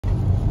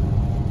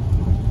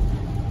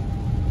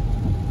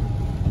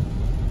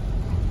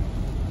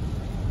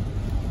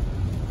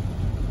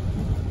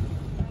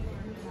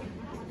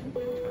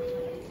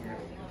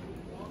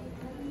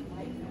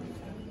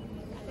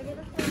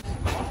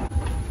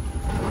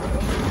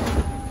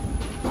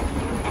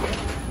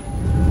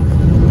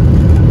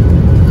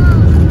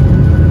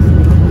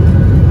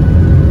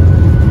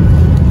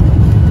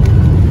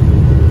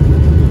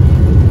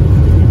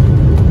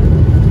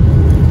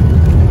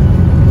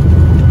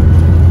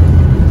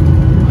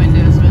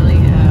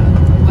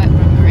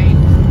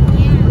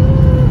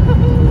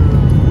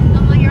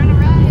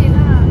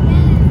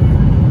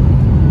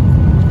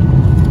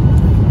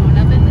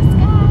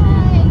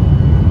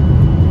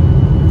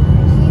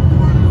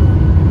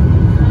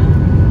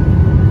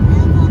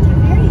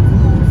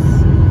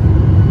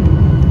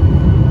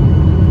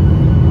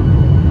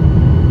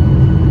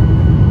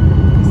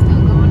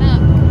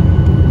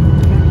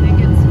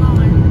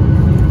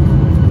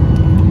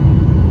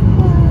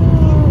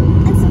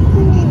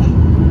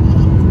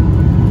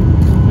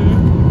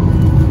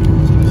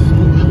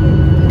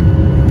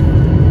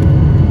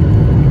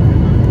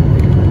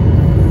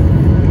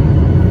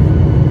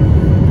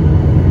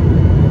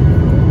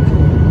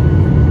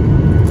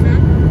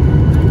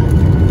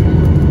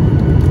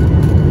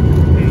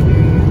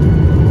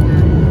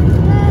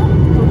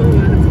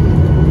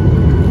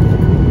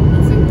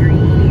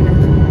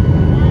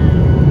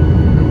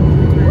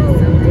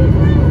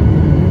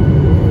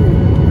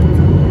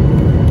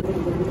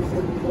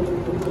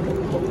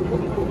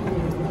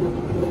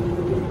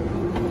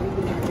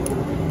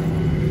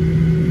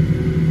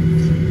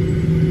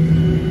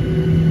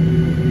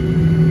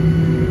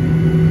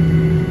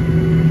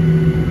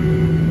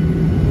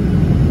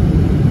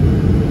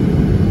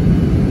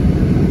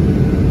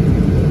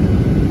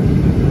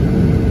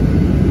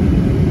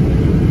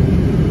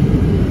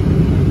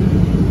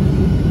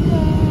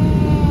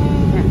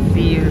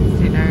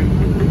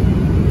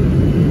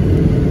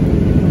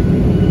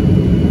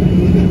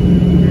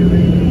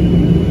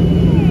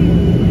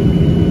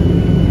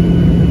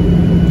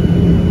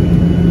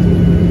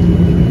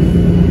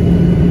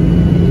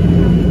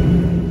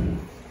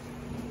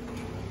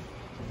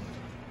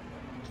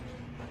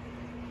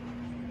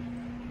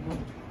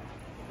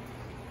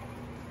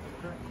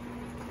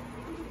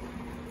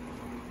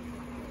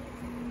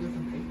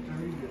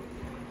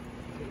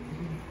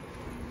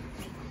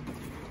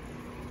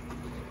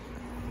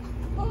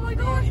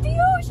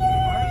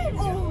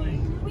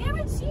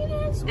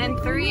In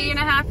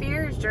 3.5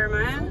 years,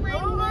 Jeremiah.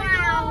 Oh my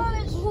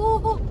gosh.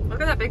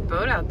 Look at that big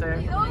boat out there.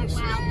 The ocean.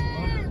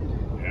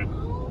 Yeah.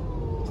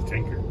 It's a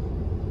tanker.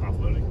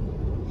 Offloading.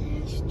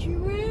 It's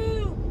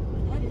true.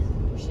 That is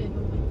ocean.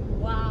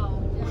 Wow.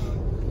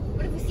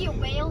 What if we see a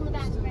whale in the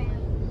background?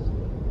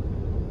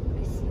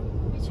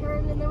 We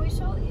turned and then we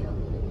saw you.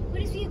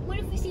 What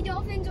if we see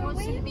dolphins or whales?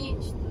 See the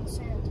beach, the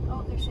sand.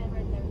 Oh, there's sand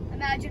right there.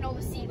 Imagine all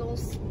the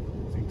seagulls. I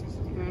think this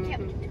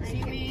is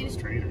Seaweed.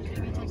 straight or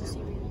turn off.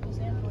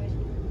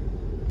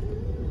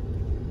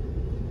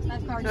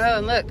 Oh,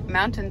 and look,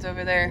 mountains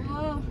over there.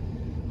 Oh.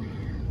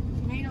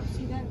 Now you don't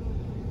see that.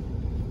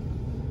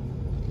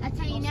 That's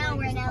how you know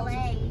we're in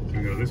LA. You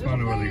can go this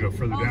one or whether you go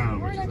further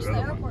down, which is the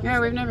other one. Yeah,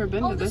 we've never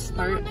been to this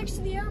part. This is the one next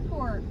to the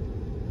airport.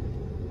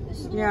 This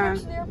is the one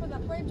next to the airport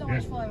that planes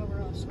always fly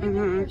over us. We've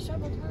been here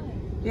several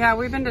times. Yeah,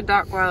 we've been to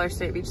Dockweiler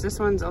State Beach. This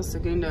one's El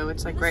Segundo.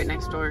 It's like right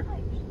next door.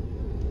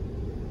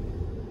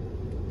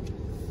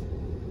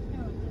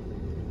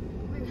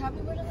 Wait, have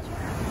we been to this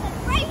one?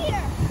 Right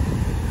here!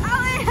 Oh,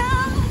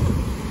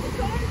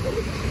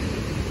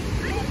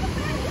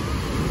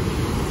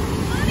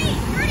 Mommy,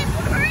 hurry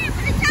up,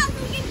 put it down so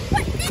we can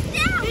put this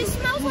down! It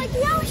smells like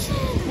the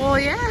ocean! Well,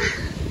 yeah.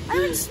 I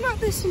haven't smelled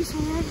this in so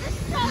long.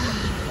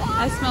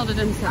 I smelled it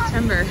in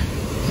September.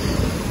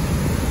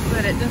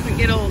 But it doesn't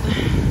get old. Look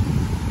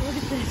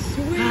at this.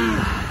 Sweet.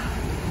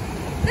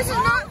 This is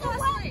not the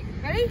way.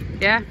 Ready?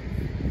 Yeah.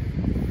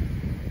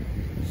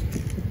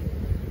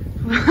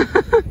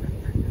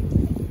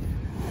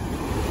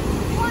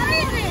 What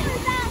is it?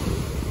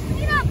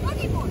 You're not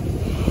looking for it.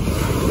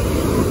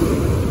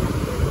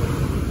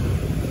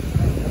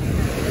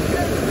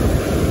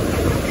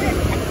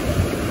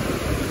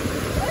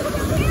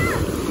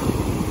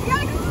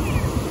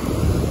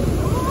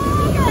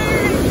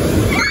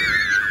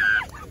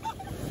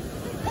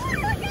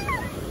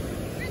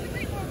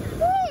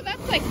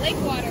 Like lake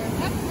water.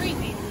 That's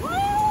crazy.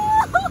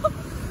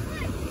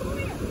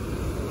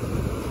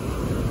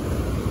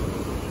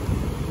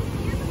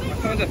 I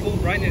found that full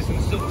brightness and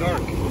it's so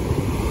dark.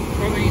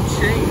 Probably need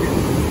shade.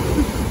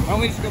 Why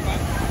don't we just go back?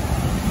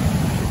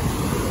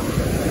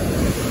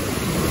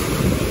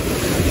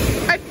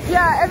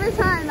 Yeah, every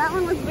time. That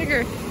one was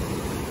bigger.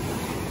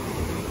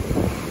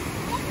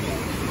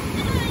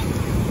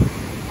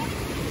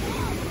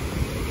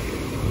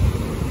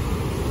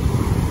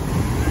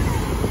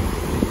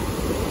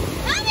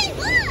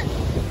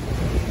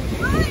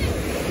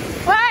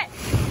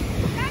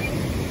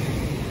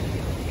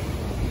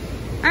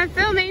 I'm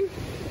filming.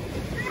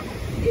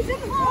 He's in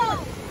the pool.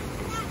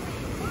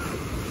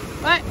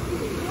 What?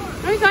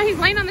 Oh, he's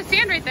laying on the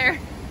sand right there.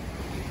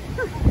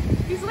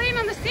 He's laying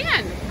on the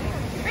sand.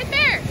 Right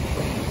there.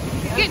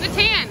 He's getting a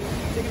tan.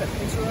 Taking a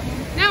picture of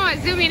him? Now I'm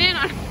zooming in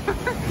on him.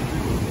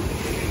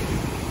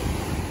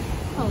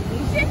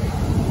 Holy shit.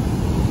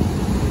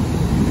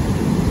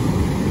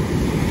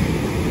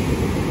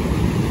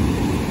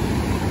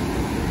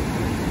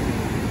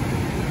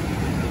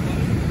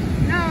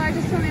 No, I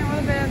just filming a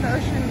little bit of the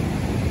ocean.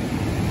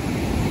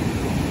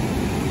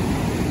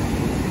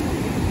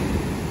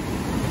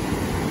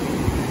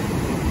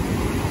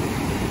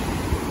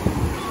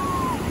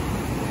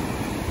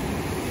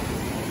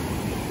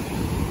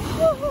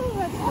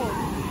 That's cool.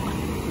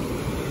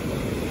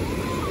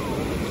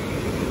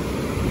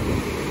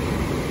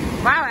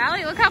 Wow,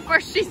 Allie, look how far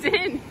she's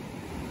in.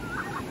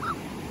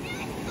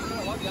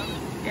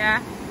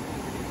 Yeah.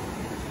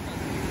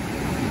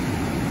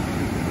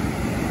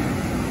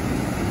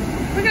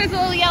 Look at his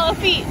little yellow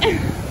feet.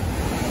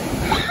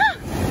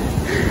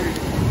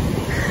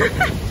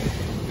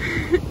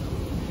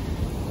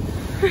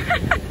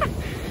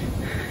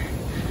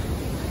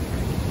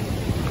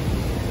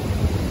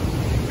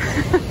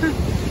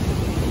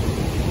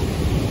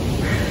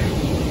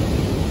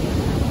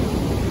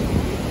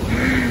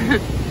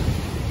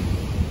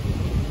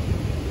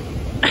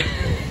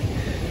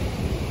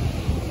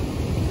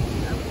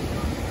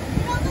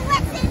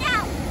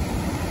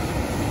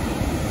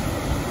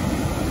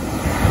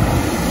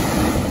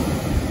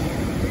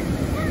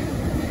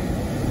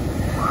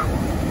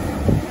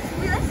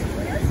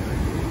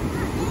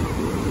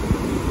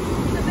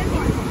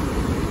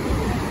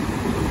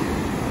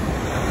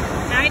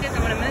 Now he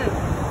doesn't want to move.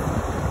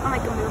 I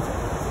like to move.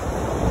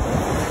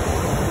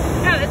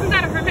 No, isn't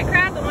that a hermit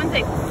crab? The ones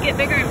that get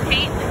bigger and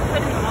paint and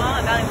put in the wall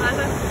at Valley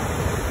Plaza?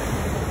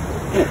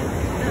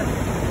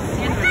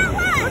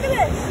 Look at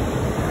this.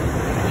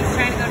 He's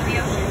trying to go to the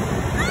ocean.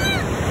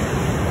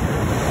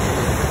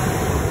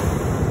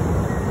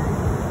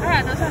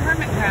 Ah, those are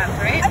hermit crabs,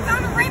 right? I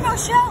found a rainbow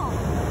shell.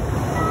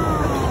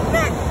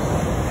 Look.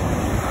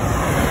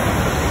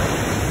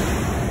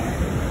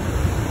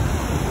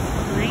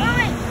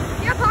 Mine.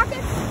 Your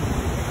pockets?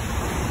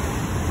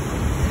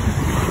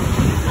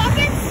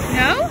 Pockets?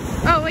 No?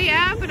 Oh, well,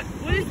 yeah, but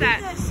what is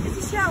that? This.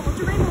 It's a shell. It's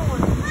a rainbow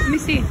one. Let me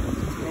see. It's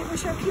a rainbow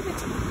shell. Keep it.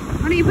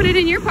 Why don't you put it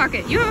in your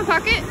pocket? You have a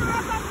pocket?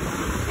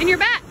 In your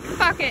back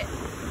pocket.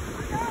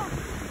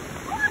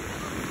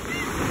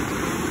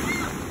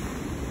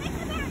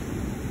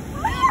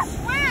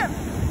 Swim.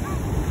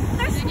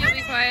 Then you'll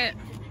be quiet.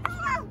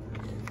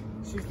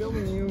 I'm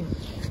filming you.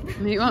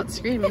 You won't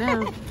scream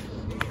now.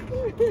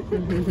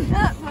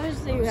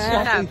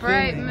 Shut up,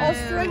 right? I'll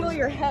strangle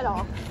your head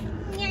off.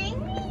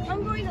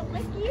 I'm going to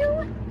lick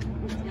you.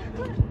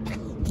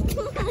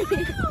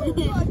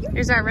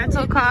 Here's our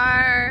rental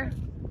car.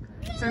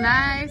 It's a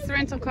nice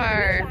rental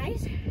car.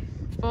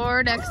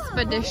 Ford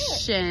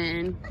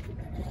Expedition.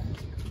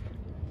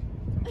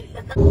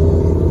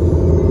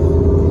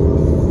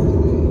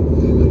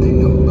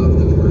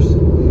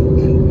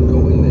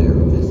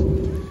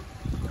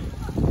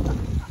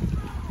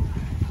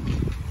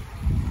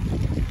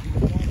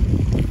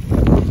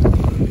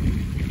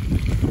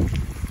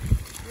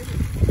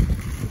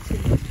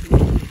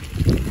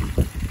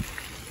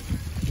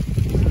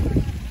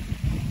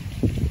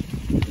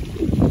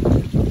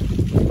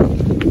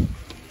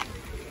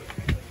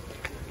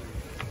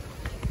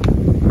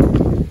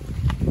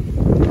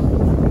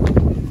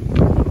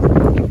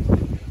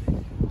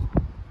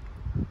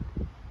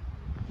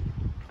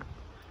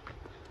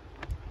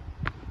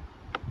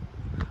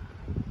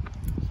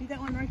 See that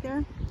one right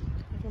there?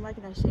 I can like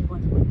a nice shade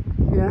one.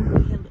 Yeah.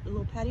 You have a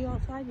little patio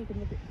outside, you can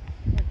look at.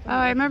 Oh,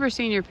 I remember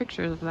seeing your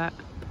pictures of that.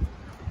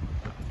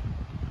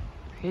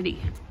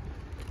 Pretty.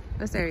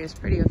 This area is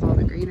pretty with all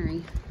the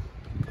greenery.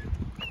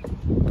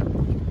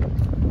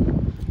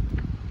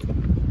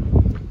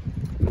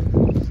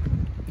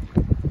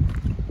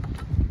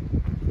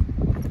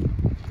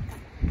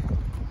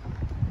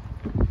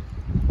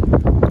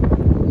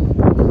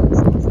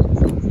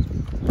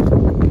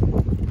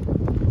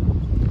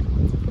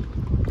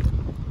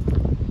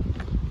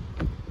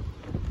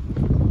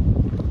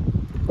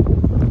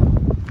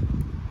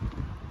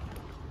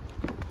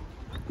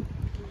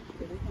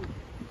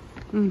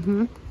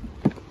 Mm-hmm.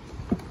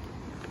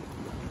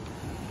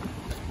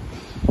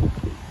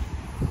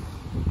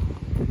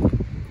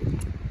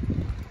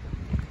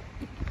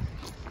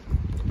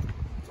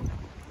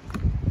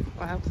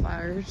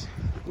 Wildflowers,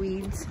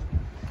 weeds,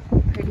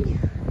 pretty.